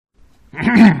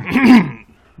Welcome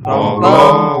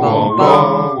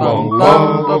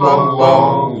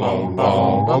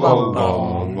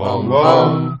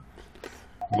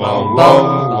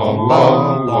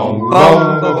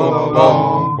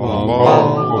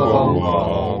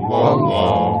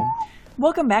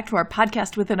back to our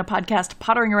podcast within a podcast,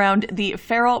 pottering around the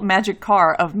feral magic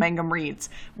car of Mangum Reads.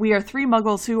 We are three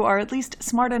muggles who are at least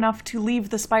smart enough to leave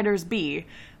the spiders be.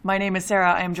 My name is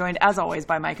Sarah. I am joined, as always,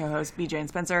 by my co-hosts, BJ and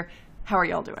Spencer. How are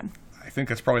y'all doing? I think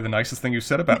that's probably the nicest thing you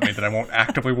said about me, that I won't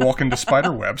actively walk into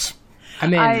spider webs. I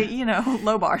mean,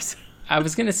 low bars. I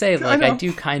was going to say, I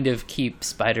do kind of keep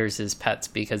spiders as pets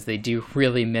because they do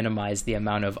really minimize the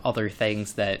amount of other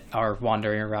things that are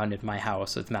wandering around in my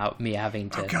house without me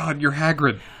having to... Oh God, you're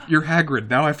Hagrid. You're Hagrid.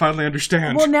 Now I finally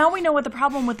understand. Well, now we know what the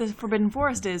problem with the Forbidden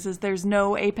Forest is there's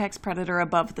no apex predator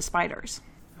above the spiders.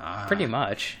 Pretty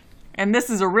much. And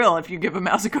this is a real if you give a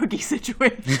mouse a cookie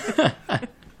situation.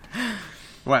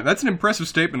 Wow, that's an impressive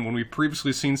statement when we've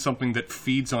previously seen something that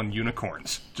feeds on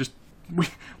unicorns.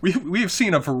 We have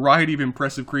seen a variety of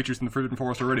impressive creatures in the Forbidden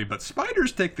Forest already, but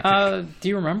spiders take the cake. Do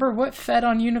you remember what fed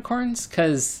on unicorns?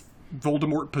 Because...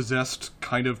 Voldemort-possessed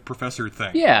kind of professor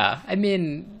thing. Yeah, I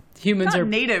mean, humans Not are...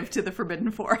 native to the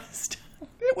Forbidden Forest.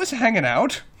 It was hanging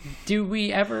out. Do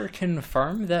we ever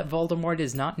confirm that Voldemort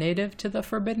is not native to the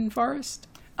Forbidden Forest?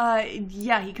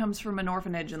 Yeah, he comes from an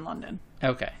orphanage in London.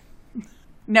 Okay.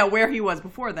 Now, where he was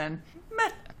before then,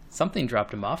 meh. Something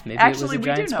dropped him off. Maybe Actually, it was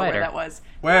a giant we do know spider. where that was.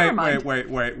 Wait.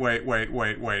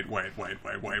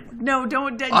 No,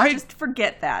 don't just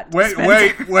forget that. Wait.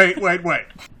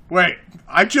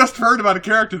 I just heard about a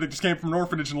character that just came from an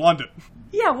orphanage in London.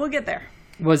 Yeah, we'll get there.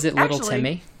 Was it Little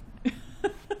Timmy?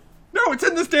 No, it's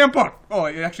in this damn book. Oh,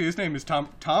 actually, his name is Tom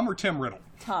or Tim Riddle?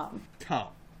 Tom.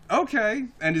 Okay,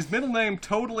 and his middle name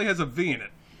totally has a V in it.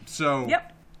 So...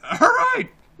 Yep. All right.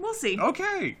 We'll see.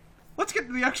 Okay. Let's get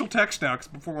to the actual text now,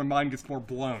 before my mind gets more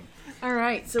blown. All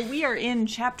right, so we are in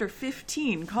chapter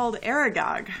 15, called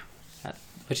Aragog.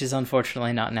 Which is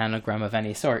unfortunately not an anagram of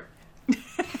any sort.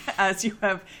 As you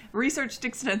have researched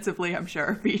extensively, I'm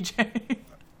sure, BJ.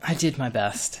 I did my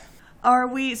best.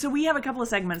 So we have a couple of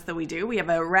segments that we do. We have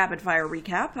a rapid-fire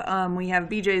recap. We have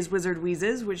BJ's Wizard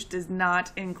Wheezes, which does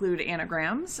not include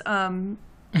anagrams.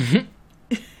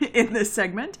 In this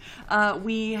segment.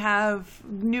 We have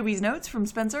Newbie's Notes from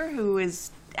Spencer, who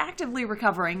is actively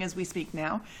recovering as we speak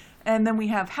now. And then we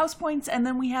have House Points, and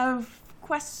then we have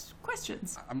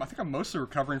questions. I think I'm mostly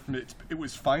recovering from it. It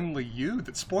was finally you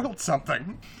that spoiled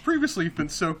something. Previously, you've been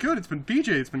so good. It's been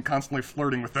BJ that's been constantly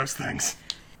flirting with those things.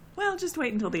 Well, just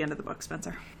wait until the end of the book,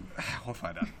 Spencer. We'll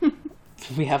find out.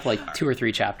 We have 2 or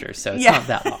 3 chapters, so it's not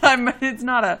that long. It's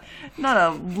not a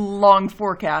long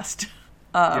forecast.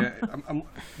 I'm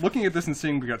looking at this and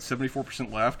seeing we got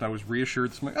 74% left. I was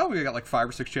reassured. We got 5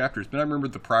 or 6 chapters. But I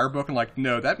remembered the prior book and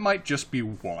no, that might just be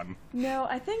 1. No,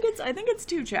 I think it's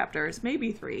 2 chapters,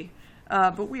 maybe 3.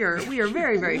 But we are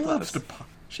very, very close.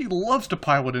 She loves to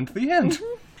pile it into the end.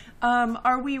 Mm-hmm.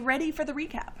 Are we ready for the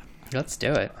recap? Let's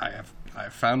do it. I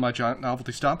have found my giant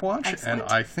novelty stopwatch. Excellent.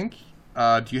 And I think...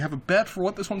 do you have a bet for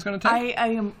what this one's going to take? I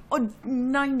am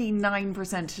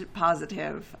 99%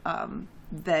 positive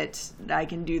that I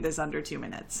can do this under 2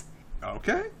 minutes.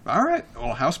 Okay. All right.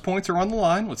 Well, house points are on the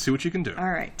line. Let's see what you can do.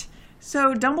 All right.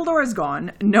 So Dumbledore is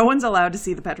gone. No one's allowed to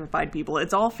see the petrified people.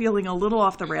 It's all feeling a little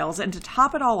off the rails. And to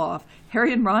top it all off,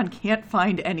 Harry and Ron can't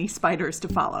find any spiders to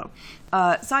follow.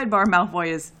 Sidebar, Malfoy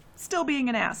is still being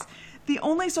an ass. The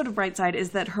only sort of bright side is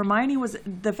that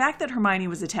the fact that Hermione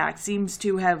was attacked seems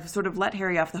to have sort of let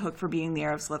Harry off the hook for being the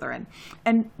heir of Slytherin.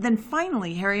 And then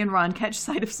finally, Harry and Ron catch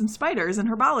sight of some spiders in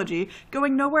herbology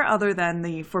going nowhere other than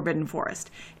the Forbidden Forest.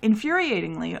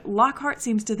 Infuriatingly, Lockhart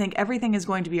seems to think everything is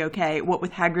going to be okay, what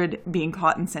with Hagrid being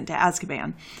caught and sent to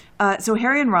Azkaban. So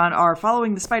Harry and Ron are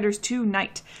following the spiders to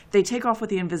night. They take off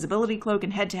with the invisibility cloak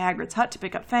and head to Hagrid's hut to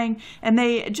pick up Fang, and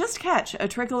they just catch a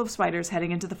trickle of spiders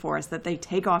heading into the forest that they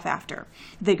take off after.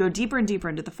 They go deeper and deeper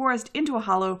into the forest, into a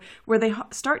hollow, where they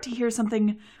start to hear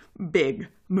something big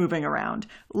moving around.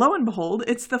 Lo and behold,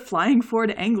 it's the flying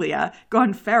Ford Anglia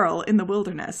gone feral in the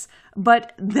wilderness.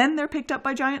 But then they're picked up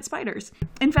by giant spiders.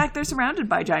 In fact, they're surrounded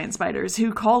by giant spiders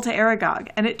who call to Aragog.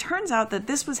 And it turns out that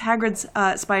this was Hagrid's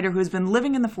spider who's been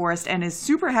living in the forest and is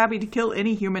super happy to kill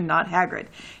any human not Hagrid.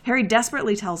 Harry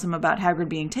desperately tells him about Hagrid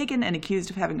being taken and accused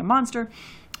of having a monster.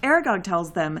 Aragog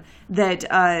tells them that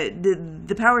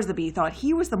the powers that be thought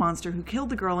he was the monster who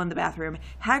killed the girl in the bathroom,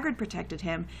 Hagrid protected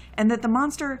him, and that the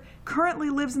monster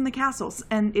currently lives in the castles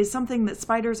and is something that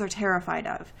spiders are terrified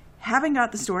of. Having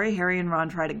got the story, Harry and Ron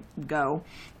try to go.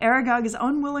 Aragog is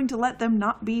unwilling to let them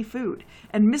not be food,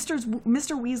 and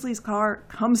Mr. Weasley's car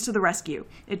comes to the rescue.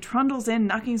 It trundles in,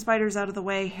 knocking spiders out of the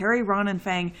way. Harry, Ron, and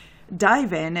Fang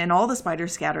dive in, and all the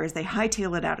spiders scatter as they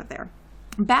hightail it out of there.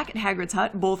 Back at Hagrid's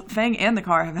hut, both Fang and the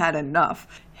car have had enough.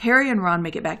 Harry and Ron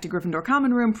make it back to Gryffindor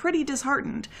Common Room pretty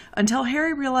disheartened, until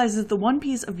Harry realizes the one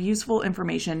piece of useful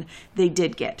information they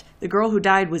did get. The girl who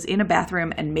died was in a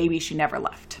bathroom, and maybe she never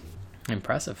left.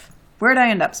 Impressive. Where'd I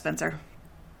end up, Spencer?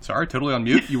 Sorry, totally on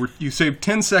mute. You saved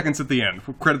 10 seconds at the end.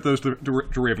 We'll credit those to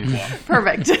Ravenclaw.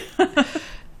 Perfect.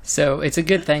 So it's a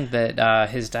good thing that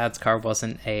his dad's car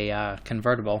wasn't a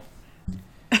convertible.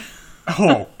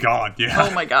 Oh, God, yeah.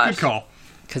 Oh, my gosh. Good call.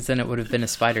 Because then it would have been a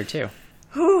spider, too.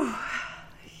 Whew.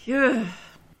 Yeah.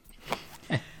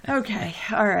 Okay,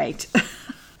 all right.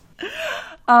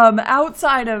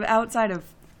 Outside of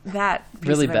that piece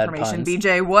really of bad information, puns.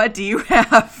 BJ, what do you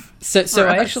have? So I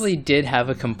us? actually did have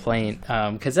a complaint,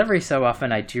 because every so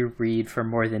often I do read for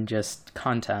more than just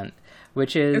content,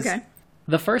 which is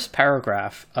the first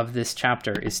paragraph of this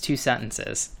chapter is 2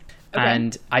 sentences. Okay.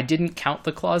 And I didn't count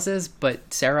the clauses,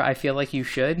 but Sarah, I feel like you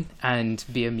should, and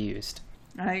be amused.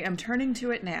 I am turning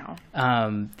to it now.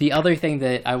 The other thing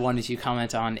that I wanted to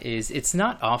comment on is it's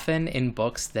not often in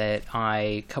books that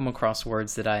I come across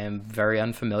words that I am very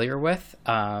unfamiliar with.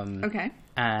 Okay.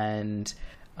 And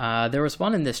there was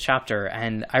one in this chapter,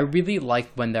 and I really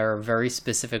like when there are very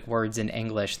specific words in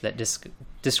English that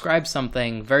describe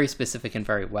something very specific and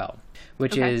very well,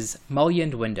 which is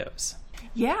mullioned windows.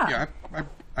 Yeah.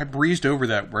 I breezed over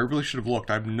that where I really should have looked.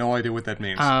 I have no idea what that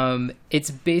means. It's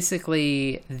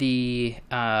basically the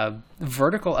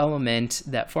vertical element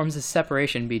that forms a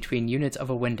separation between units of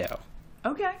a window.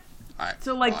 Okay.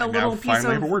 So like the little piece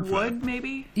of wood,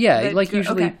 maybe? Yeah, like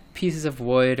usually pieces of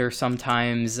wood or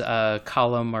sometimes a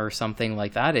column or something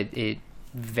like that. It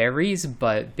varies,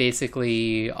 but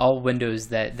basically all windows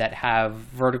that have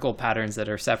vertical patterns that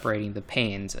are separating the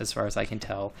panes, as far as I can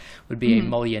tell, would be a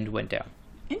mullioned window.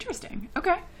 Interesting.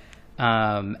 Okay.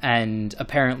 And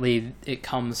apparently it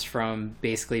comes from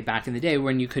basically back in the day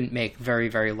when you couldn't make very,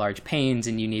 very large panes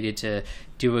and you needed to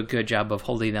do a good job of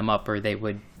holding them up or they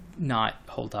would not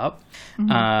hold up.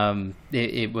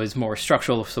 It was more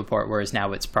structural support, whereas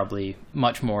now it's probably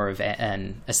much more of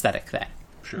an aesthetic thing.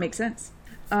 Sure. Makes sense.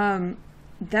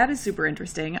 That is super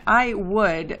interesting. I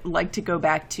would like to go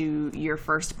back to your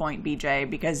first point, BJ,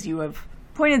 because you have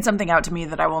pointed something out to me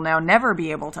that I will now never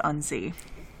be able to unsee.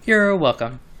 You're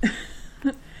welcome.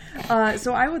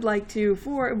 So I would like to,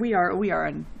 we are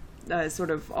in sort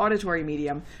of auditory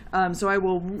medium, so I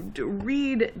will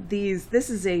read these. This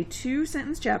is a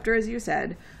 2-sentence chapter, as you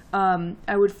said.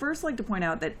 I would first like to point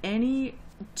out that any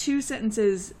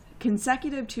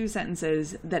consecutive 2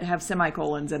 sentences that have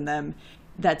semicolons in them,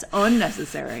 that's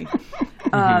unnecessary.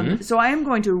 So I am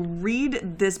going to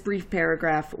read this brief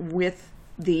paragraph with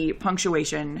the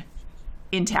punctuation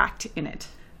intact in it.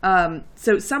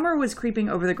 So summer was creeping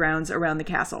over the grounds around the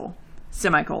castle,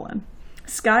 semicolon.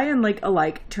 Sky and lake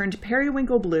alike turned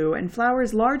periwinkle blue, and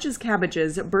flowers large as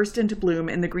cabbages burst into bloom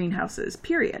in the greenhouses,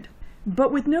 period.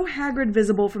 But with no Hagrid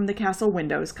visible from the castle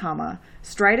windows, comma,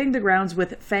 striding the grounds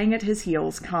with Fang at his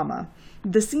heels, comma,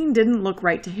 the scene didn't look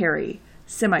right to Harry,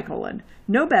 semicolon.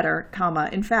 No better, comma,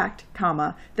 in fact,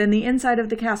 comma, than the inside of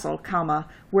the castle, comma,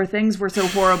 where things were so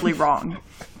horribly wrong,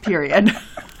 period.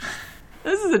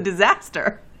 This is a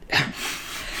disaster.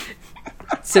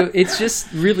 So it's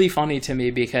just really funny to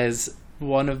me because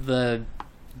one of the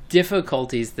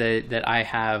difficulties that I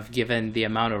have, given the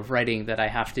amount of writing that I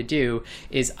have to do,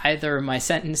 is either my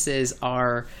sentences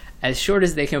are as short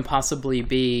as they can possibly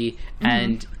be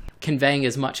and conveying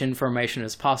as much information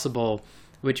as possible,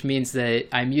 which means that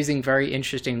I'm using very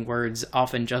interesting words,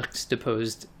 often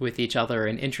juxtaposed with each other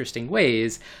in interesting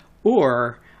ways,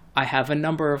 or I have a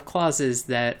number of clauses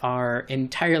that are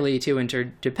entirely too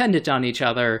interdependent on each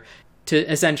other to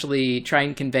essentially try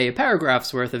and convey a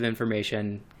paragraph's worth of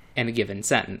information in a given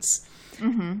sentence.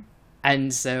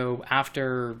 And so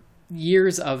after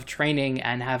years of training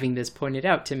and having this pointed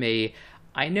out to me,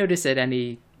 I notice at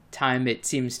any time it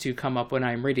seems to come up when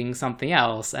I'm reading something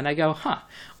else, and I go,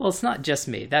 well, it's not just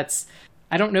me.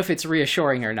 I don't know if it's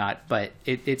reassuring or not, but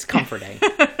it's comforting.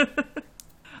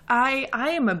 I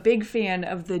am a big fan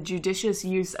of the judicious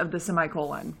use of the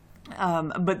semicolon,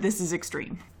 but this is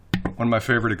extreme. One of my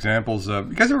favorite examples,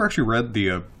 you guys ever actually read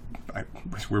the,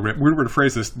 weird way to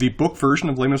phrase this, the book version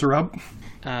of Les Miserables?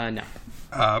 No.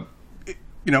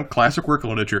 Classic work of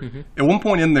literature. At one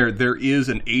point in there is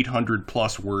an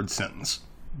 800-plus word sentence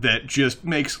that just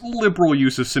makes liberal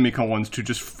use of semicolons to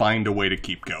just find a way to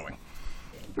keep going.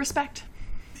 Respect.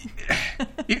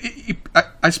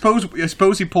 I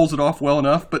suppose he pulls it off well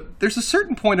enough, but there's a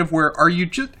certain point of where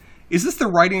is this the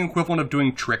writing equivalent of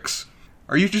doing tricks?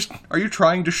 Are you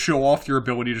trying to show off your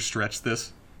ability to stretch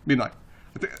this? I mean, like,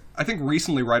 I think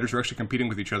recently writers are actually competing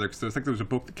with each other, because I think there was a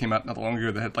book that came out not long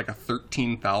ago that had like a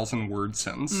 13,000 word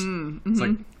sentence. It's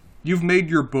like, you've made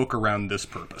your book around this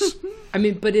purpose. I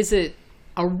mean, but is it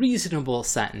a reasonable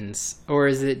sentence, or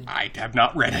is it... I have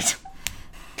not read it.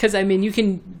 Because, I mean,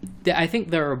 I think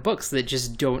there are books that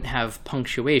just don't have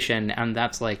punctuation, and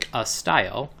that's like a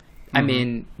style. I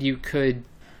mean, you could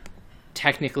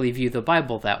technically view the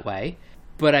Bible that way,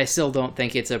 but I still don't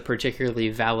think it's a particularly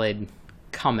valid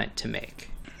comment to make.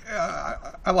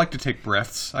 I like to take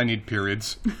breaths. I need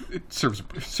periods. It serves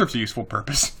a useful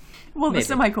purpose. Well, Maybe. the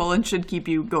semicolon should keep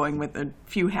you going with a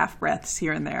few half breaths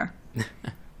here and there.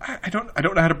 I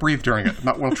don't know how to breathe during it. I'm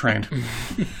not well trained.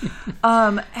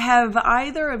 Have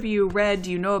either of you read,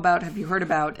 have you heard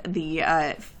about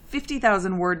the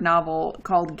 50,000 word novel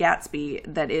called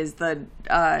Gatsby that is the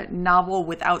novel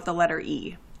without the letter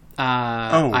E?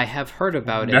 I have heard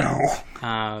about it.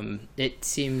 No. It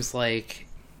seems like,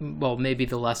 well, maybe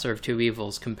the lesser of two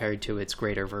evils compared to its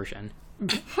greater version.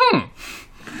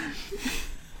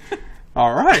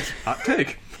 All right. Hot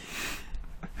take.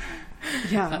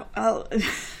 Yeah.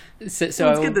 So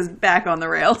Let's get this back on the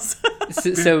rails.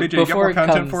 So BJ, you got before more it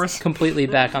content for comes us? completely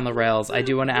back on the rails, I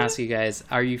do want to ask you guys,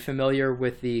 are you familiar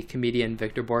with the comedian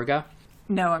Victor Borga?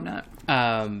 No, I'm not.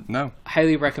 No.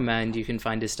 Highly recommend. You can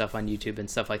find his stuff on YouTube and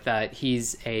stuff like that.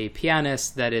 He's a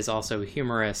pianist that is also a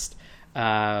humorist.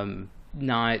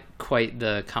 Not quite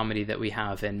the comedy that we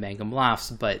have in Mangum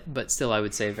Laughs, but still I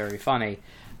would say very funny.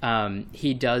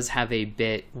 He does have a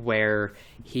bit where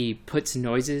he puts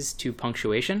noises to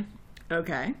punctuation.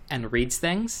 Okay. And reads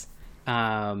things.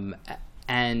 And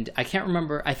I can't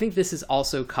remember. I think this is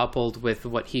also coupled with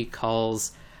what he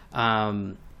calls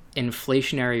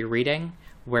inflationary reading,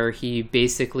 where he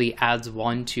basically adds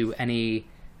one to any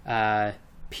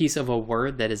piece of a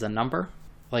word that is a number.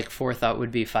 Like forethought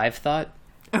would be five thought.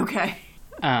 Okay.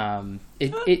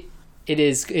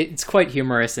 It's quite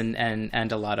humorous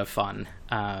and a lot of fun.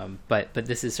 But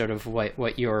this is sort of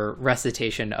what your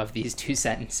recitation of these two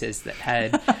sentences that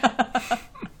had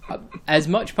as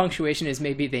much punctuation as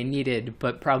maybe they needed,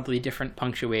 but probably different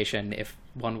punctuation if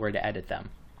one were to edit them.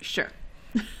 Sure.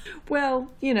 Well,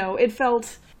 it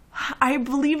felt...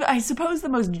 I suppose the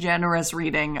most generous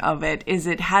reading of it is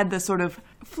it had the sort of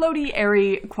floaty,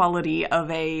 airy quality of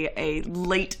a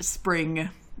late spring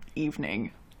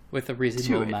evening. With a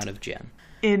reasonable amount of gin.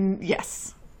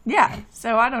 Yes. Yeah,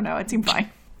 so I don't know. It seemed fine.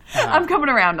 I'm coming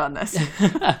around on this.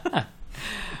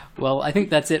 Well, I think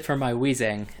that's it for my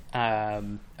wheezing.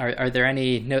 Are there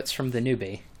any notes from the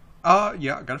newbie?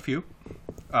 Yeah, I got a few.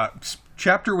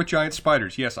 Chapter with giant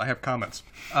spiders. Yes, I have comments.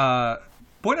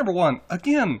 Point number one.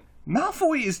 Again,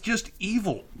 Malfoy is just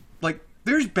evil. Like,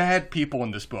 there's bad people in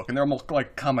this book, and they're almost,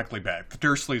 like, comically bad. The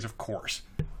Dursleys, of course.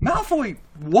 Malfoy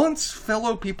wants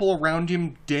fellow people around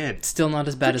him dead. Still not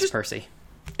as bad as Percy.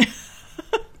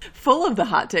 Full of the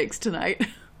hot takes tonight.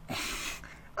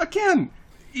 Again,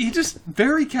 he just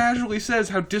very casually says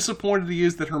how disappointed he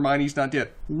is that Hermione's not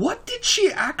dead. What did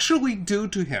she actually do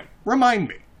to him? Remind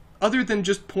me. Other than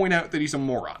just point out that he's a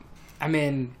moron. I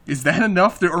mean... Is that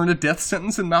enough to earn a death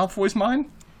sentence in Malfoy's mind?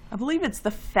 I believe it's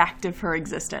the fact of her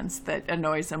existence that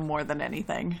annoys him more than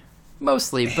anything.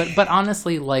 Mostly, but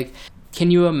honestly, like... Can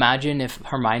you imagine if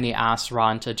Hermione asked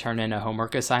Ron to turn in a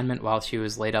homework assignment while she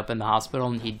was laid up in the hospital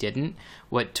and he didn't?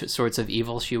 What sorts of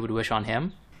evil she would wish on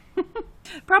him?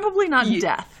 Probably not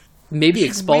death. Maybe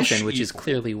expulsion, which evil. is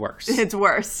clearly worse. It's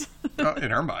worse.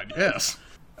 In her mind, yes.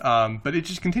 But it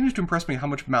just continues to impress me how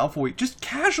much Malfoy just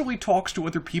casually talks to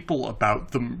other people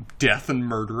about the death and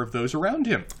murder of those around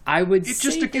him. I would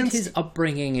say that his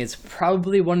upbringing is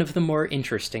probably one of the more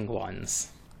interesting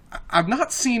ones. I've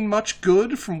not seen much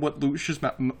good from what Lucius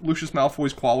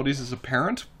Malfoy's qualities as a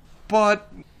parent,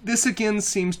 but this again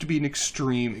seems to be an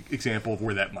extreme example of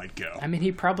where that might go. I mean,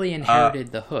 he probably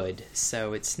inherited the hood,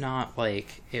 so it's not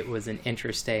like it was an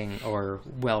interesting or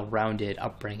well-rounded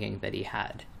upbringing that he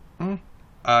had.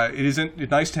 It isn't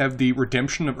nice to have the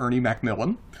redemption of Ernie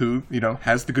Macmillan, who,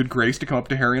 has the good grace to come up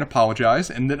to Harry and apologize,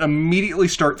 and then immediately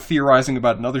start theorizing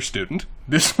about another student.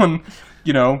 This one,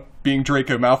 being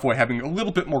Draco Malfoy having a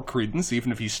little bit more credence,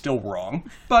 even if he's still wrong.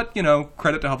 But,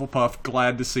 credit to Hufflepuff,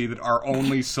 glad to see that our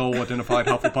only sole-identified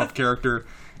Hufflepuff character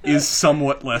is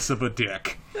somewhat less of a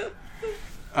dick.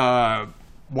 Why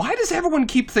does everyone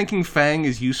keep thinking Fang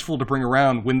is useful to bring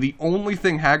around when the only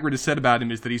thing Hagrid has said about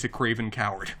him is that he's a craven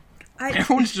coward?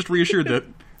 Everyone's just reassured that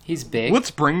he's big.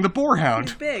 Let's bring the Boarhound.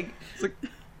 He's big. It's like,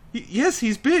 Yes,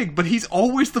 he's big, but he's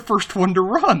always the first one to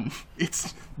run.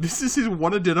 This is his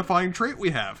one identifying trait we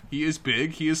have. He is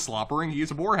big, he is slobbering, he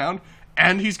is a boarhound,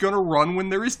 and he's going to run when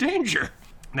there is danger.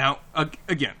 Now,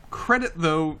 again, credit,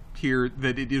 though, here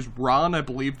that it is Ron, I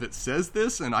believe, that says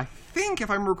this, and I think, if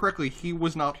I remember correctly, he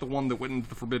was not the one that went into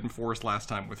the Forbidden Forest last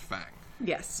time with Fang.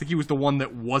 Yes. I think he was the one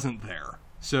that wasn't there.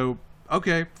 So,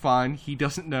 okay, fine, he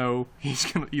doesn't know.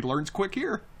 He learns quick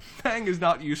here. Fang is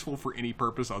not useful for any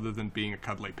purpose other than being a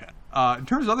cuddly pet. In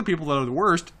terms of other people that are the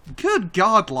worst, good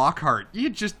God, Lockhart,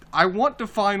 I want to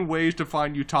find ways to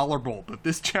find you tolerable, but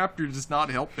this chapter does not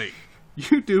help me.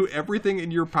 You do everything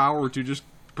in your power to just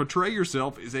portray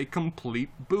yourself as a complete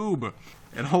boob.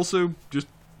 And also just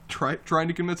trying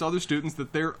to convince other students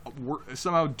that they're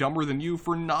somehow dumber than you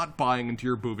for not buying into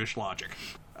your boobish logic.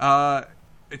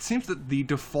 It seems that the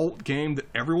default game that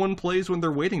everyone plays when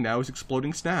they're waiting now is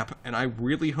Exploding Snap, and I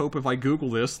really hope if I Google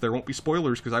this, there won't be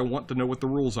spoilers, because I want to know what the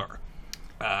rules are.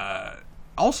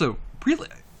 Also, really,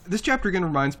 this chapter again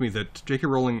reminds me that J.K.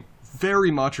 Rowling very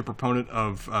much a proponent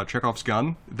of Chekhov's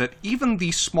gun, that even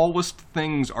the smallest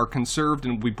things are conserved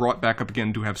and will be brought back up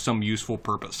again to have some useful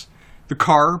purpose. The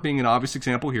car being an obvious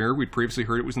example here. We'd previously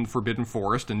heard it was in the Forbidden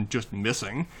Forest and just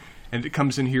missing, and it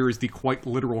comes in here as the quite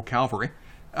literal cavalry.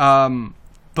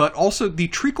 But also, the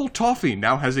treacle toffee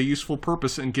now has a useful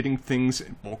purpose in getting things,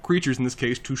 well, creatures in this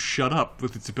case, to shut up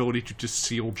with its ability to just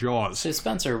seal jaws. So,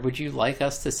 Spencer, would you like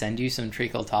us to send you some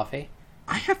treacle toffee?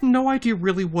 I have no idea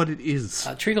really what it is.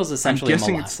 Treacle's essentially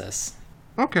molasses.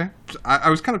 Okay. I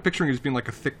was kind of picturing it as being like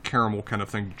a thick caramel kind of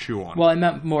thing to chew on. Well, I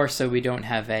meant more so we don't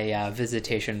have a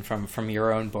visitation from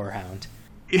your own boarhound.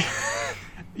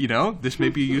 You know, this may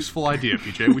be a useful idea,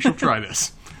 PJ. We shall try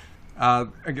this.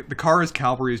 Again, the car as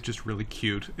cavalry is just really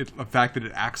cute. The fact that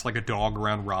it acts like a dog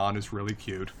around Ron is really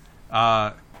cute.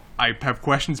 I have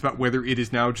questions about whether it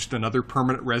is now just another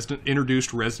permanent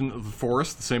introduced resident of the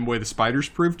forest, the same way the spiders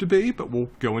proved to be, but we'll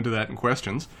go into that in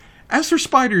questions. As for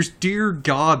spiders, dear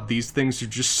God, these things are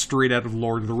just straight out of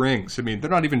Lord of the Rings. I mean, they're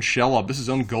not even Shelob. This is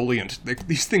Ungoliant.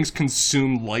 These things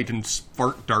consume light and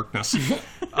spark darkness.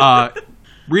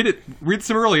 Read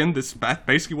Silmarillion. This is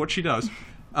basically what she does.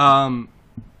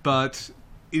 But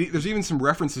there's even some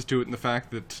references to it in the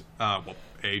fact that,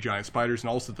 giant spiders, and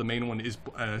also the main one is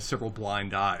several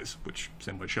blind eyes, which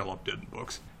same way Shelob did in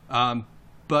books.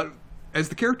 But as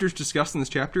the characters discussed in this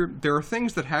chapter, there are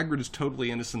things that Hagrid is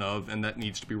totally innocent of, and that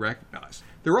needs to be recognized.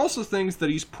 There are also things that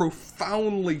he's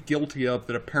profoundly guilty of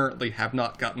that apparently have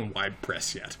not gotten wide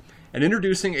press yet. And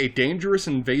introducing a dangerous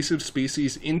invasive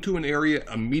species into an area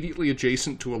immediately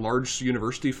adjacent to a large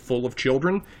university full of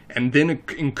children, and then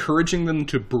encouraging them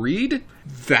to breed,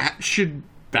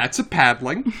 that's a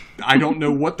paddling. I don't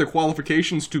know what the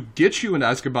qualifications to get you in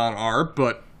Azkaban are,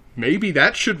 but maybe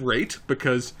that should rate,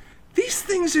 because these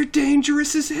things are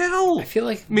dangerous as hell. I feel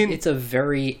like it's a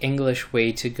very English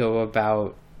way to go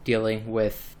about dealing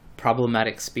with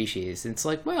problematic species. It's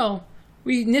like, well,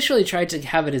 we initially tried to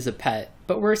have it as a pet,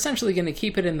 but we're essentially going to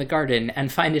keep it in the garden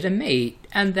and find it a mate,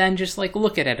 and then just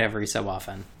look at it every so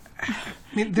often.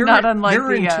 Not unlike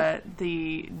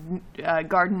the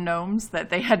garden gnomes that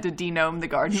they had to denome the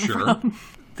garden from.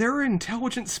 There are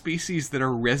intelligent species that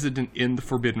are resident in the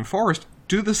Forbidden Forest.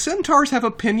 Do the centaurs have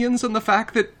opinions on the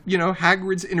fact that,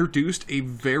 Hagrid's introduced a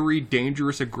very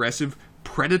dangerous, aggressive,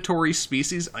 predatory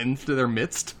species into their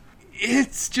midst?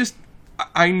 It's just,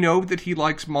 I know that he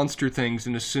likes monster things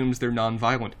and assumes they're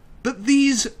non-violent, but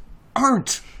these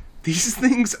aren't. These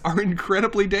things are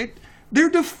incredibly dangerous. Their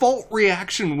default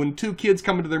reaction when two kids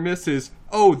come into their midst is,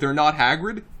 oh, they're not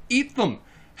Hagrid? Eat them.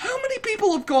 How many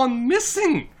people have gone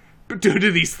missing due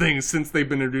to these things since they've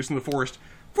been introduced in the forest?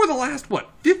 For the last,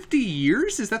 50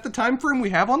 years? Is that the time frame we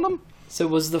have on them? So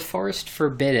was the forest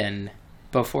forbidden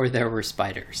before there were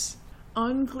spiders?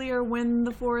 Unclear when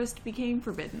the forest became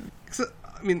forbidden. So,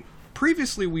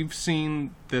 previously we've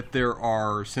seen that there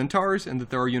are centaurs and that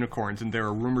there are unicorns and there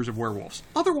are rumors of werewolves.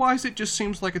 Otherwise, it just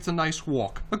seems like it's a nice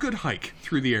walk, a good hike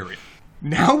through the area.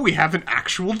 Now we have an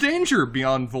actual danger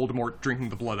beyond Voldemort drinking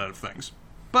the blood out of things.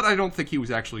 But I don't think he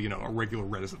was actually, a regular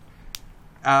resident.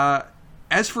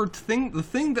 As for the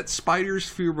thing that spiders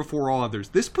fear before all others,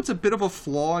 this puts a bit of a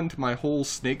flaw into my whole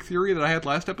snake theory that I had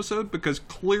last episode, because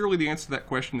clearly the answer to that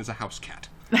question is a house cat.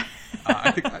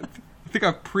 I think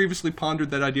I've previously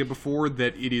pondered that idea before,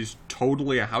 that it is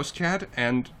totally a house cat,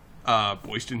 and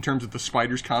voiced in terms of the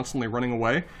spiders constantly running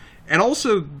away, and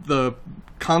also the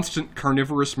constant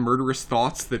carnivorous, murderous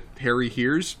thoughts that Harry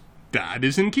hears. That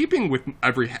is in keeping with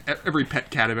every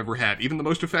pet cat I've ever had. Even the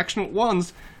most affectionate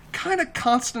ones kind of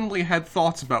constantly had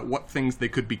thoughts about what things they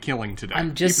could be killing today.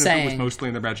 I'm just even saying, if it was mostly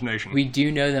in their imagination. We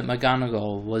do know that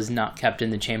McGonagall was not kept in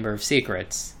the Chamber of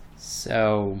Secrets,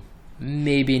 So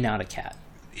maybe not a cat.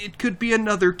 It could be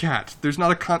another cat. There's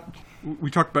not a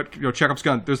we talked about Chekhov's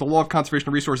gun. There's a law of conservation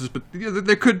of resources, but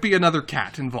there could be another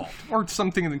cat involved, or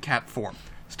something in the cat form.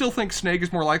 Still think snake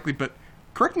is more likely, but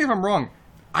correct me if I'm wrong.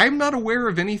 I'm not aware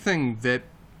of anything that,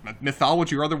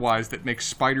 mythology or otherwise, that makes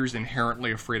spiders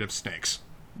inherently afraid of snakes.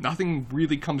 Nothing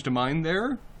really comes to mind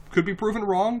there. Could be proven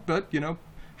wrong, but,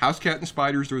 house cat and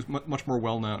spiders are much more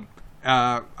well known.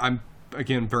 I'm,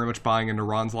 again, very much buying into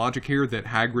Ron's logic here that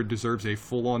Hagrid deserves a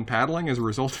full-on paddling as a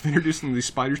result of introducing these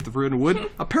spiders to the Forbidden Wood.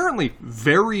 Apparently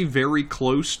very, very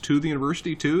close to the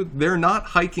university, too. They're not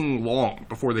hiking long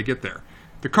before they get there.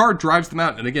 The car drives them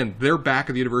out, and again, they're back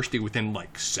at the university within,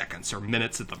 seconds or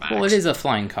minutes at the max. Well, it is a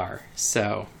flying car,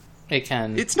 so it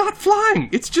can... It's not flying!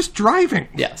 It's just driving!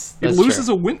 Yes, that's true.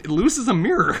 It loses a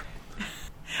mirror.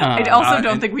 I also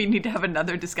don't think we need to have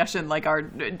another discussion like our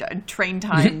train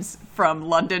times from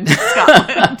London to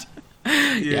Scotland.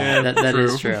 Yeah, that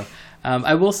is true.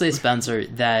 I will say, Spencer,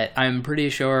 that I'm pretty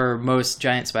sure most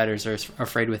giant spiders are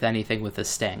afraid with anything with a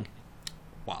sting.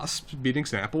 Wasps being an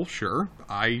example, sure.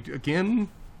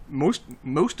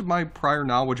 Most of my prior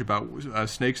knowledge about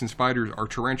snakes and spiders are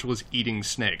tarantulas eating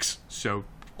snakes, so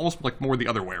almost like more the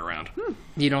other way around.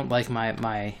 You don't like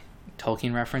my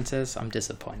Tolkien references? I'm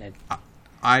disappointed.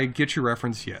 I get your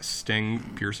reference, yes.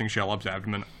 Sting, piercing shell up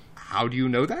abdomen. How do you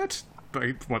know that?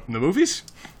 By what, in the movies?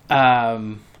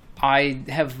 I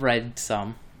have read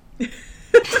some. We're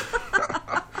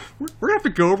going to have to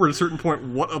go over at a certain point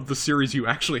what of the series you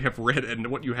actually have read and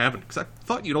what you haven't, because I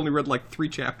thought you'd only read 3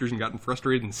 chapters and gotten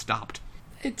frustrated and stopped.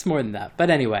 It's more than that,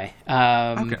 but anyway.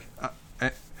 Okay.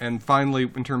 And finally,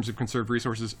 in terms of conserved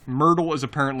resources, Myrtle is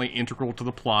apparently integral to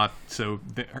the plot, so...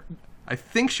 I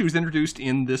think she was introduced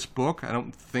in this book. I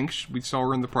don't think we saw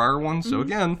her in the prior one. So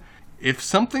again, if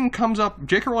something comes up,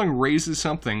 J.K. Rowling raises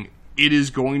something, it is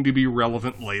going to be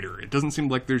relevant later. It doesn't seem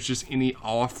like there's just any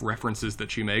off references that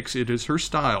she makes. It is her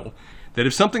style that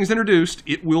if something's introduced,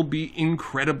 it will be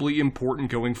incredibly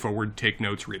important going forward. Take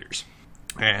notes, readers.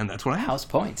 And that's what I have. House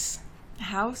points.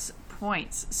 House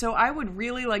points. So I would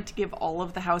really like to give all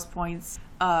of the house points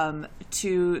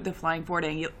to the Flying Fort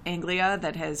Anglia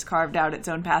that has carved out its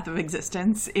own path of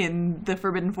existence in the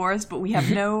Forbidden Forest, but we have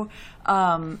no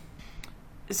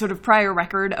sort of prior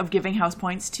record of giving house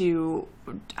points to...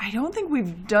 I don't think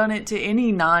we've done it to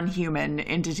any non-human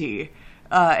entity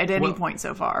at any point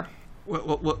so far.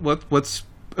 Let's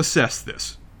assess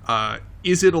this.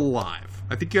 Is it alive?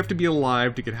 I think you have to be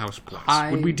alive to get house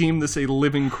points. Would we deem this a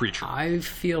living creature? I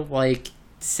feel like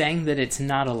saying that it's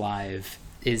not alive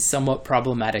is somewhat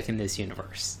problematic in this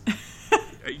universe.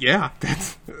 Yeah,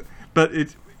 but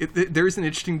there's an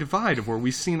interesting divide of where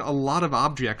we've seen a lot of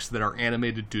objects that are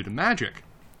animated due to magic.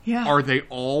 Yeah. Are they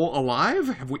all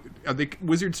alive? Are they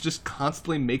wizards just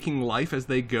constantly making life as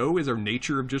they go? Is our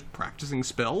nature of just practicing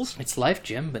spells? It's life,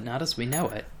 Jim, but not as we know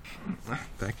it.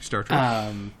 Thank you, Star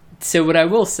Trek. So what I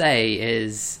will say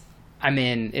is,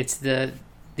 it's the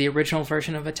original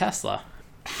version of a Tesla.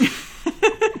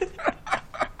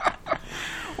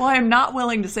 Well, I'm not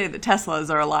willing to say that Teslas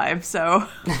are alive, so...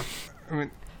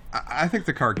 I think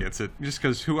the car gets it, just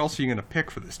because who else are you going to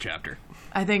pick for this chapter?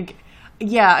 I think...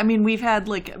 Yeah, we've had,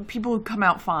 people who come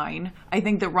out fine. I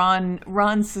think that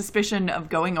Ron's suspicion of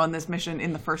going on this mission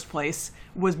in the first place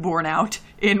was borne out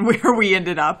in where we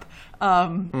ended up.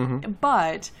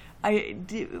 But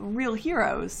real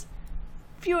heroes,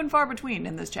 few and far between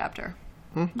in this chapter.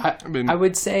 I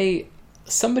would say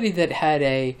somebody that had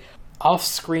a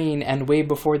off-screen and way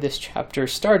before this chapter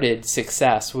started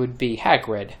success would be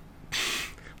Hagrid.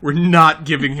 We're not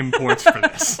giving him points for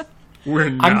this. We're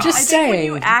not. I'm just saying. When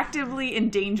you actively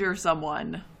endanger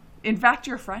someone, in fact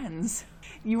your friends,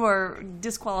 you are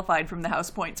disqualified from the house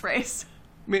points race.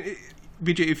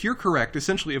 BJ, if you're correct,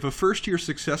 essentially if a first year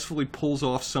successfully pulls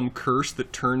off some curse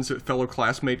that turns a fellow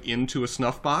classmate into a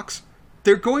snuff box,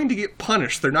 they're going to get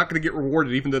punished. They're not going to get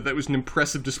rewarded, even though that was an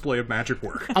impressive display of magic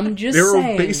work. I'm just saying.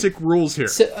 There are basic rules here.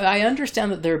 So I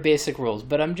understand that there are basic rules,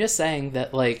 but I'm just saying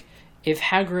that, if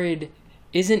Hagrid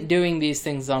isn't doing these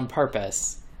things on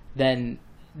purpose, then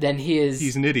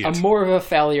he's an idiot. More of a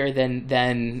failure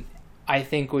than I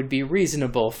think would be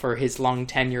reasonable for his long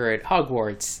tenure at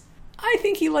Hogwarts. I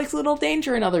think he likes a little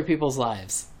danger in other people's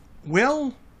lives.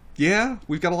 Well, yeah,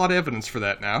 we've got a lot of evidence for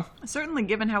that now. Certainly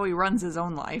given how he runs his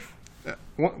own life.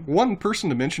 One person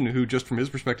to mention who, just from his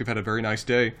perspective, had a very nice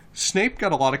day. Snape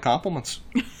got a lot of compliments,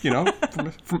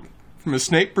 from a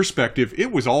Snape perspective,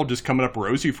 it was all just coming up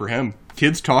rosy for him.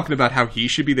 Kids talking about how he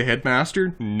should be the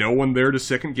headmaster, no one there to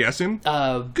second guess him.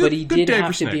 But he did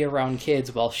have to be around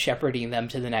kids while shepherding them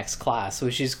to the next class,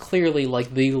 which is clearly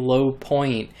like the low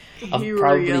point of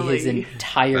probably his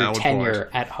entire tenure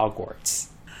at Hogwarts.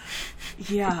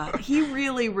 Yeah, he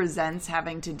really resents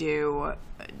having to do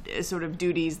sort of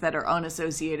duties that are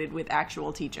unassociated with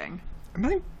actual teaching. I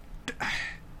mean,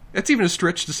 that's even a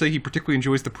stretch to say he particularly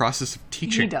enjoys the process of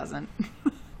teaching. He doesn't.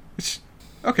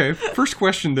 Okay, first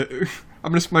question that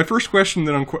my first question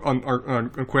then on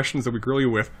questions that we grill you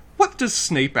with. What does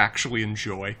Snape actually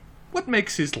enjoy? What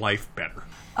makes his life better?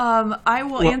 I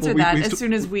will answer that as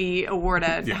soon as we award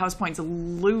a House Points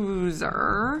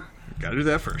loser. Gotta do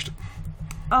that first.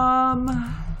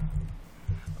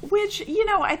 Which,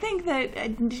 I think that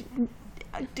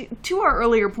to our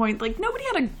earlier point, like, nobody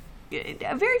had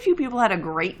very few people had a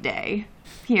great day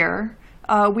here.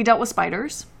 We dealt with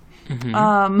spiders.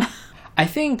 Mm-hmm. I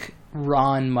think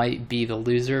Ron might be the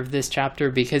loser of this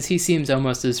chapter because he seems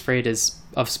almost as afraid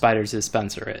of spiders as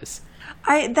Spencer is.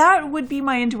 That would be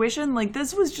my intuition. Like,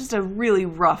 this was just a really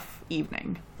rough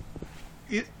evening.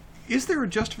 Is there a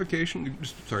justification,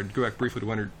 sorry, to go back briefly to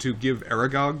Winter, to give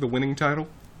Aragog the winning title?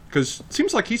 Because it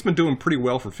seems like he's been doing pretty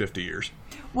well for 50 years.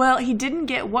 Well, he didn't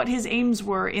get what his aims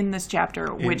were in this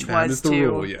chapter, which was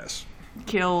to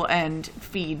kill and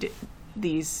feed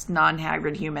these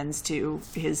non-Hagrid humans to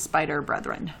his spider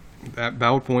brethren. That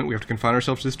valid point. We have to confine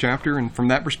ourselves to this chapter, and from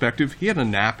that perspective, he had a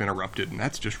nap interrupted, and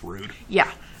that's just rude. Yeah.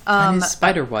 And his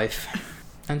spider wife.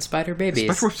 And spider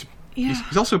babies.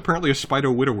 He's also apparently a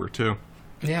spider widower, too.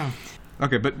 Yeah.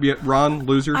 Okay, but Ron,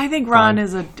 loser? I think Ron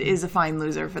is a fine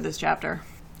loser for this chapter.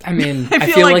 I mean,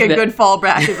 I feel like a good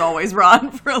fallback is always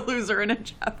Ron for a loser in a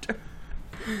chapter.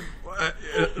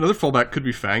 Another fallback could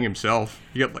be Fang himself.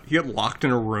 He got locked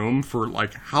in a room for,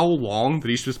 like, how long that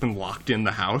he's just been locked in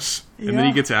the house? And then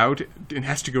he gets out and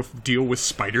has to go deal with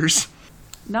spiders.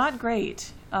 Not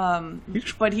great. He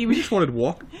just wanted to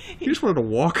walk. He just wanted to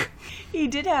walk. He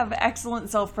did have excellent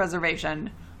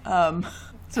self-preservation.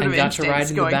 Sort of got to ride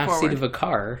in the backseat of a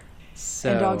car.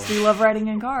 So. And dogs do love riding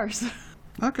in cars.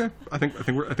 Okay, I think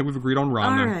we've agreed on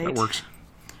Ron. All then right. That works.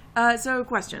 So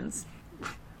questions.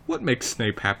 What makes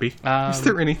Snape happy? Is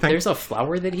there anything? There's a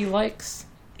flower that he likes.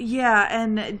 Yeah,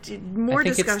 and more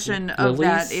discussion of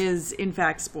that is in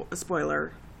fact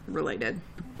spoiler related.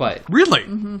 But really,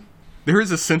 there is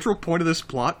a central point of this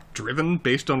plot driven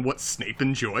based on what Snape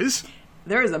enjoys.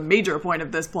 There is a major point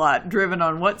of this plot driven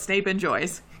on what Snape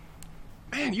enjoys.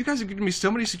 Man, you guys have given me so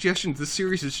many suggestions. This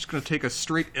series is just going to take a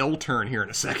straight L turn here in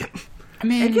a second. I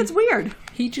mean, it gets weird.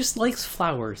 He just likes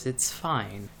flowers. It's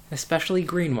fine. Especially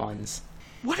green ones.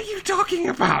 What are you talking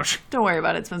about? Don't worry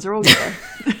about it, Spencer. We'll get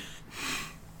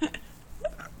there.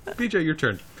 BJ, your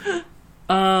turn.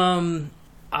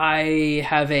 I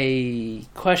have a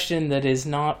question that is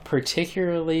not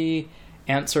particularly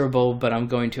answerable, but I'm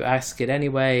going to ask it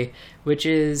anyway, which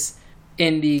is,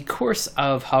 in the course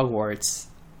of Hogwarts,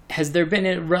 has there been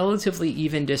a relatively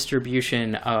even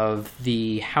distribution of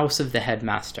the House of the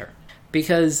Headmaster?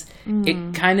 Because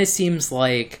it kind of seems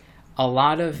like a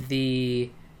lot of the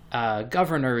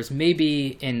governors may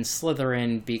be in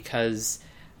Slytherin because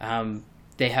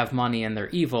they have money and they're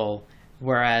evil,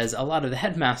 whereas a lot of the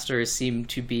headmasters seem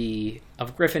to be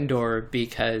of Gryffindor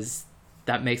because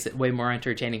that makes it way more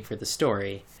entertaining for the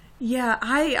story. Yeah,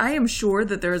 I am sure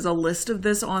that there's a list of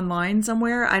this online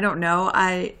somewhere. I don't know.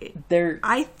 I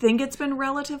think it's been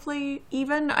relatively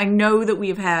even. I know that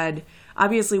we've had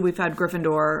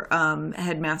Gryffindor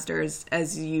headmasters,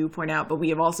 as you point out, but we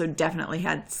have also definitely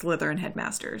had Slytherin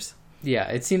headmasters. Yeah,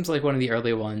 it seems like one of the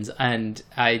early ones, and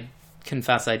I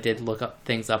confess I did look up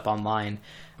things online,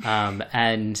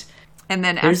 and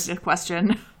then asked a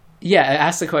question. Yeah, I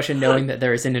asked the question knowing that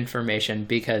there isn't information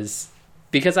because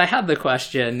I had the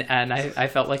question and I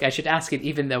felt like I should ask it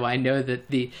even though I know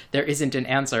that there isn't an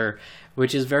answer,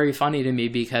 which is very funny to me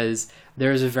because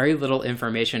there's very little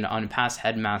information on past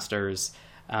headmasters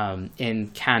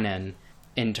in canon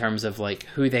in terms of like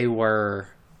who they were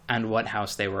and what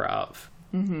house they were of.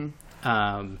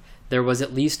 Mm-hmm. There was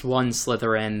at least one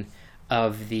Slytherin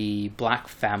of the Black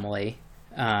family.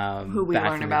 Who we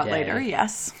learn about later,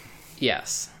 yes.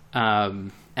 Yes.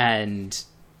 And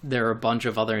there are a bunch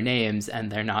of other names,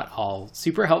 and they're not all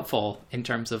super helpful in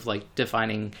terms of like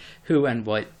defining who and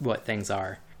what things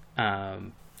are.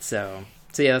 So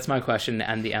yeah, that's my question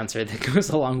and the answer that goes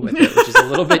along with it, which is a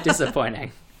little bit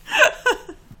disappointing.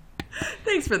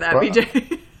 Thanks for that,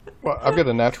 BJ. Well, I've got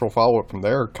a natural follow-up from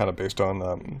there, kind of based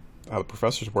on how the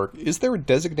professors work, is there a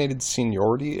designated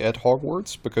seniority at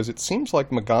Hogwarts? Because it seems like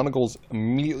McGonagall's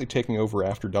immediately taking over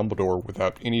after Dumbledore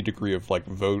without any degree of, like,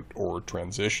 vote or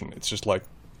transition. It's just like,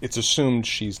 it's assumed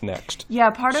she's next. Yeah,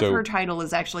 part of her title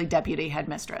is actually Deputy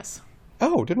Headmistress.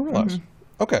 Oh, didn't realize.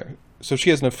 Mm-hmm. Okay, so she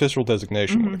has an official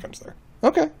designation when it comes there.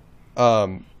 Okay.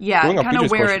 Yeah, kind of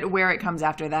where it comes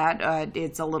after that,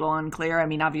 it's a little unclear. I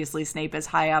mean, obviously Snape is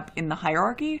high up in the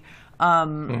hierarchy,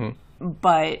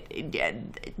 but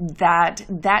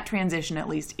that transition at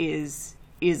least is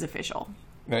official.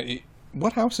 Now,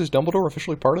 what house is Dumbledore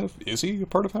officially part of? Is he a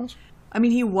part of house? I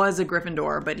mean, he was a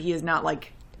Gryffindor, but he is not,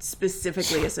 like,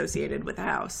 specifically associated with the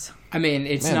house. I mean,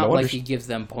 it's not like he gives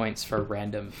them points for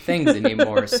random things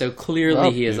anymore, so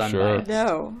clearly he is unbiased.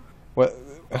 No. Well,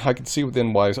 I can see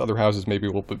then why other houses may be a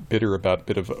little bit bitter about a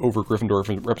bit of over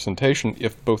Gryffindor representation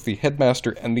if both the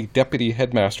headmaster and the deputy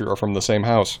headmaster are from the same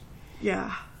house.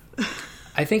 Yeah.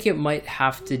 I think it might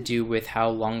have to do with how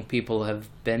long people have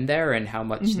been there and how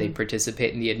much they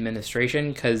participate in the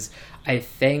administration, because I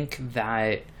think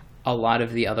that a lot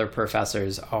of the other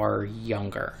professors are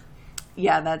younger.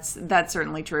 Yeah, that's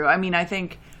certainly true. I mean, I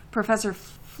think Professor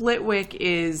Flitwick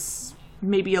is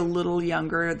maybe a little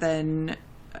younger than...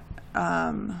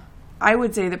 I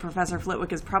would say that Professor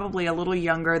Flitwick is probably a little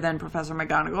younger than Professor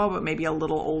McGonagall, but maybe a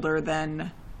little older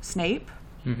than Snape.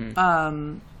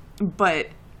 Mm-hmm. But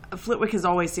Flitwick has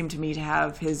always seemed to me to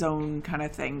have his own kind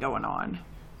of thing going on.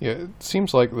 Yeah, it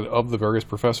seems like that of the various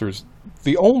professors,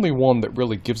 the only one that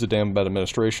really gives a damn about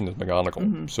administration is McGonagall.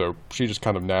 Mm-hmm. So she just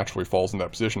kind of naturally falls in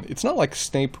that position. It's not like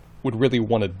Snape would really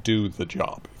want to do the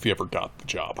job if he ever got the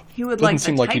job. He would like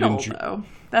the title, though.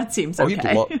 That seems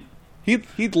okay.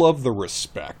 He'd love the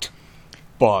respect.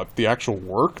 But the actual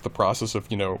work, the process of,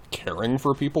 caring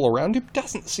for people around him,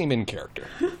 doesn't seem in character.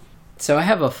 So I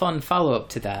have a fun follow-up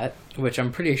to that, which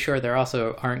I'm pretty sure there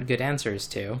also aren't good answers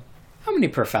to. How many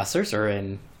professors are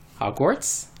in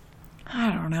Hogwarts?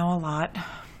 I don't know, a lot.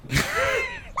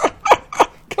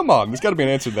 Come on, there's got to be an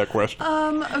answer to that question.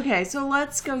 Okay, so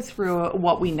let's go through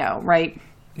what we know, right?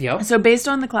 Yep. So based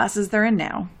on the classes they're in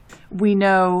now, we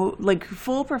know, like,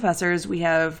 full professors, we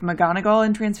have McGonagall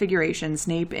in Transfiguration,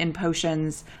 Snape in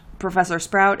Potions, Professor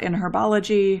Sprout in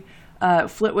Herbology,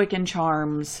 Flitwick in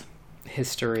Charms.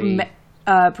 History.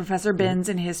 Professor Binns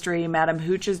in History, Madam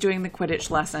Hooch is doing the Quidditch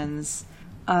lessons.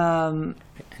 And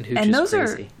Hooch and is those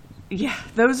crazy.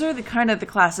 Those are the kind of the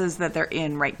classes that they're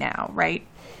in right now, right?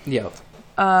 Yep.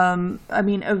 I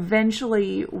mean,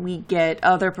 eventually we get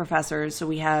other professors, so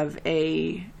we have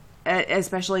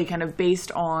especially kind of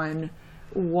based on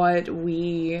what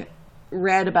we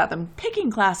read about them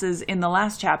picking classes in the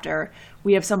last chapter,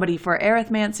 we have somebody for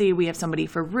arithmancy, we have somebody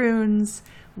for runes,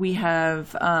 we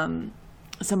have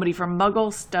somebody for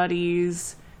Muggle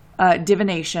studies,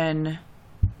 divination,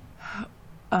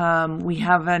 we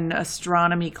have an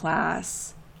astronomy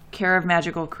class, care of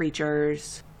magical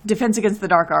creatures, defense against the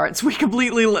dark arts. We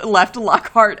completely left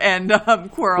Lockhart and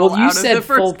Quirrell out of the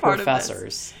first part professors. Of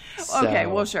this. So. Okay,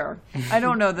 well, sure. I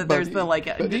don't know that there's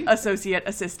the associate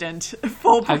assistant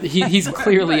full. He's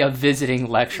clearly a visiting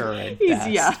lecturer. At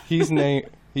best. He's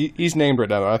named right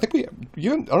now. I think I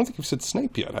don't think you've said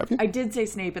Snape yet, have you? I did say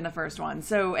Snape in the first one.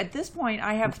 So at this point,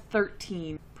 I have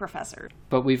 13 professors.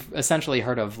 But we've essentially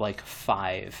heard of like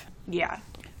 5. Yeah,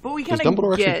 but we kind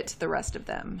of get the rest of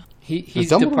them. He's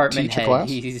department head.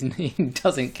 He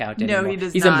doesn't count anymore. No, he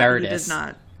does He's not. Emeritus. He does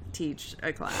not teach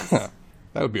a class.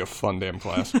 That would be a fun damn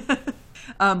class.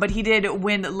 But he did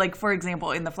when, like, for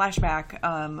example, in the flashback,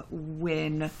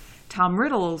 when Tom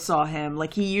Riddle saw him,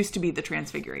 like, he used to be the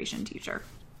Transfiguration teacher.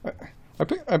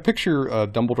 I picture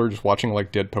Dumbledore just watching,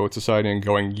 like, Dead Poet Society and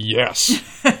going, yes,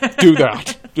 do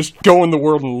that. Just go in the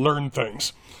world and learn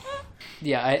things.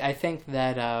 Yeah, I think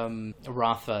that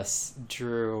Rothfuss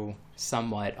drew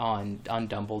somewhat on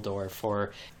Dumbledore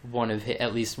for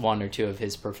at least one or two of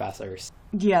his professors.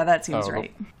 Yeah, that seems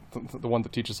right. The one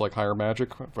that teaches, like, higher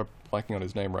magic? I'm blanking on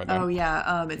his name right now. Oh,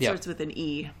 yeah. It starts with an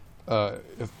E.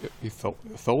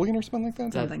 Tholian or something like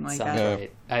that? Something like sounds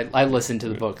that. Right. I listened to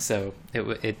the book, so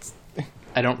it's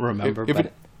I don't remember,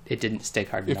 but it didn't stick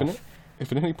hard enough.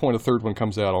 If at any point a third one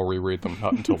comes out, I'll reread them.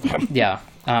 Not until then. Yeah,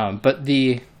 but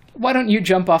why don't you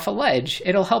jump off a ledge?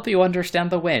 It'll help you understand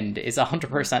the wind is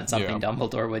 100% something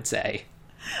Dumbledore would say.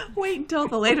 Wait until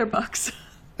the later books.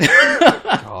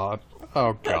 God.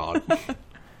 Oh, God.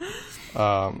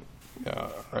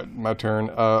 Right, my turn.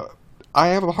 I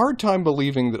have a hard time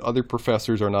believing that other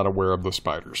professors are not aware of the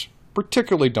spiders,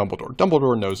 particularly Dumbledore.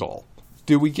 Dumbledore knows all.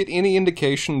 Do we get any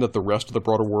indication that the rest of the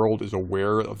broader world is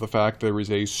aware of the fact there is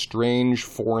a strange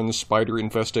foreign spider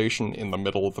infestation in the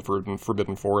middle of the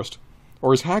Forbidden Forest?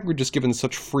 Or is Hagrid just given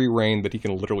such free rein that he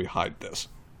can literally hide this?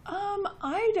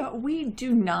 We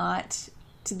do not,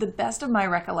 to the best of my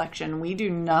recollection, we do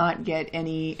not get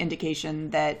any indication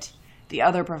that the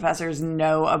other professors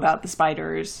know about the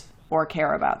spiders or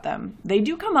care about them. They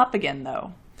do come up again,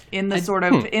 though, in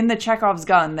the in the Chekhov's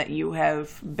gun that you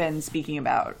have been speaking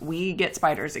about. We get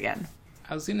spiders again.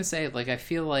 I was going to say, I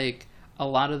feel like a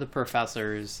lot of the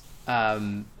professors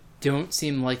don't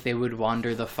seem like they would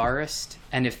wander the forest,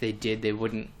 and if they did, they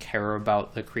wouldn't care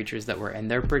about the creatures that were in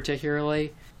there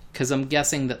particularly, because I'm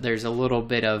guessing that there's a little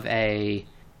bit of a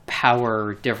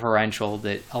power differential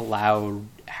that allowed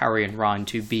Harry and Ron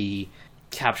to be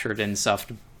captured and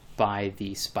stuffed by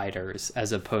the spiders,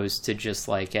 as opposed to just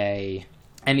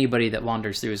anybody that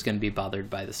wanders through is going to be bothered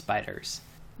by the spiders.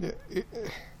 Yeah,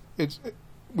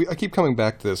 I keep coming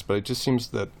back to this, but it just seems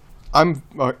that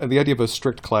the idea of a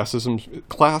strict class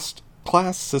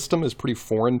system is pretty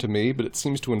foreign to me, but it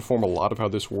seems to inform a lot of how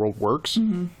this world works,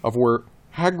 of where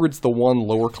Hagrid's the one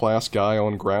lower class guy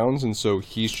on grounds, and so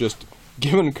he's just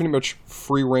given pretty much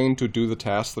free rein to do the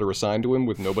tasks that are assigned to him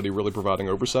with nobody really providing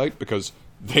oversight, because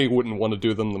they wouldn't want to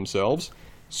do them themselves.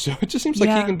 So it just seems like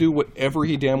he can do whatever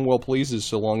he damn well pleases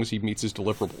so long as he meets his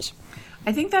deliverables.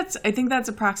 I think that's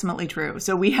approximately true.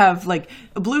 So we have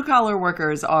blue collar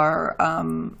workers are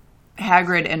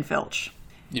Hagrid and Filch,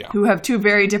 who have two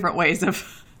very different ways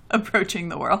of approaching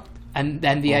the world. And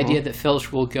the idea that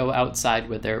Filch will go outside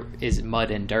where there is mud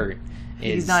and dirt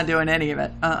he's not doing any of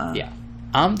it. Yeah.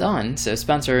 I'm done. So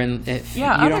Spencer, and if you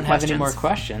don't have any more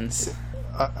questions,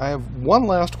 I have one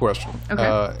last question. Okay.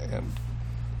 And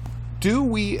do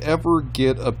we ever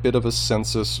get a bit of a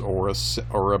census or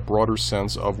a broader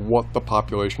sense of what the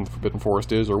population of the Forbidden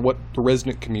Forest is, or what the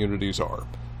resident communities are?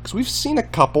 Because we've seen a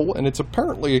couple, and it's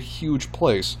apparently a huge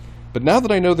place. But now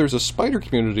that I know there's a spider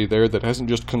community there that hasn't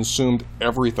just consumed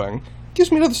everything, it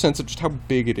gives me another sense of just how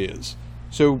big it is.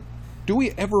 So, do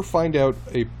we ever find out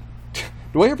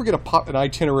do I ever get an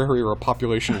itinerary or a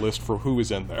population list for who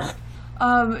is in there?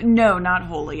 No, not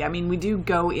wholly. I mean, we do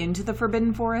go into the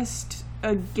Forbidden Forest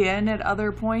again at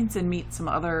other points and meet some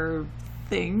other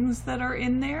things that are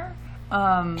in there.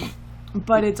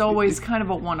 But it's always kind of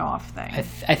a one-off thing.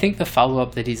 I think the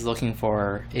follow-up that he's looking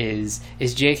for is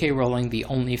J.K. Rowling the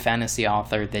only fantasy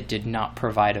author that did not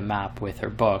provide a map with her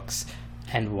books,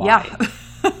 and why?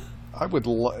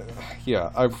 Yeah.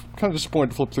 I'm kind of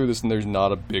disappointed to flip through this and there's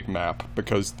not a big map,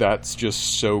 because that's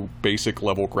just so basic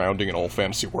level grounding in all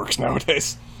fantasy works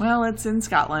nowadays. Well, it's in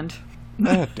Scotland.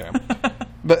 Damn.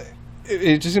 But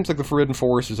it just seems like the Forbidden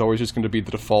Forest is always just going to be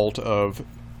the default of,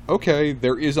 okay,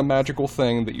 there is a magical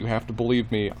thing that you have to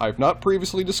believe me. I've not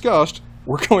previously discussed.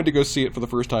 We're going to go see it for the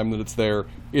first time that it's there.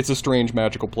 It's a strange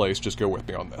magical place. Just go with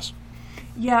me on this.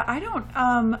 Yeah, I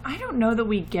don't know that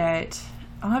we get...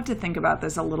 I'll have to think about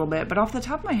this a little bit, but off the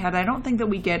top of my head, I don't think that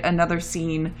we get another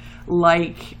scene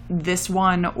like this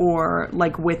one, or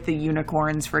with the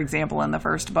unicorns, for example, in the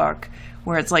first book,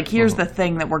 where it's here's the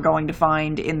thing that we're going to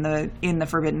find in the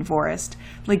Forbidden Forest.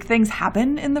 Things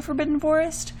happen in the Forbidden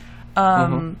Forest,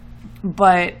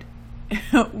 but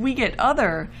we get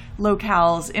other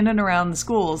locales in and around the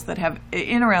schools that have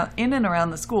in and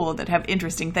around the school that have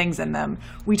interesting things in them.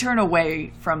 We turn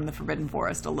away from the Forbidden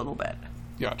Forest a little bit.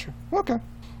 Gotcha. Okay.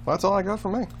 Well, that's all I got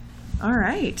for me. All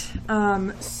right.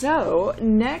 So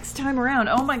next time around,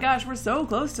 oh my gosh, we're so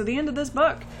close to the end of this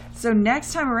book. So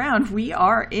next time around, we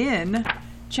are in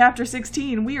Chapter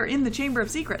 16. We are in the Chamber of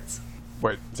Secrets.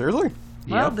 Wait, seriously?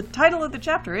 Well, the title of the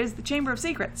chapter is The Chamber of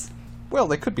Secrets. Well,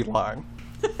 they could be lying.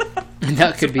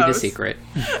 That could be the secret.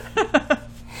 The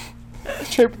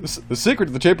secret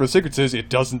of the Chamber of Secrets is it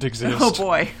doesn't exist. Oh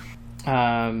boy.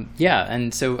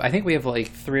 And so I think we have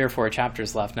 3 or 4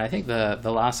 chapters left, and I think the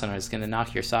last one is going to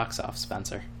knock your socks off,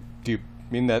 Spencer. Do you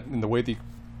mean that in the way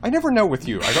I never know with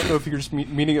you. I don't know if you're just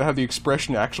meaning how the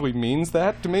expression actually means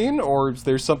that to mean, or is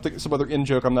there some other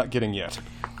in-joke I'm not getting yet?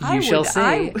 You shall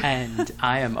see, and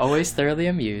I am always thoroughly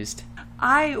amused.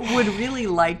 I would really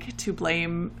like to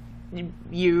blame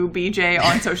you, BJ,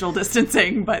 on social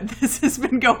distancing, but this has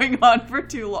been going on for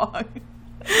too long.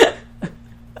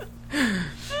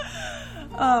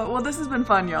 Well, this has been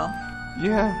fun, y'all.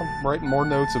 Yeah, I'm writing more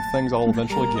notes of things I'll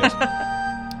eventually get. All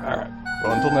right.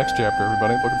 Well, until next chapter,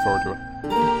 everybody. Looking forward to it.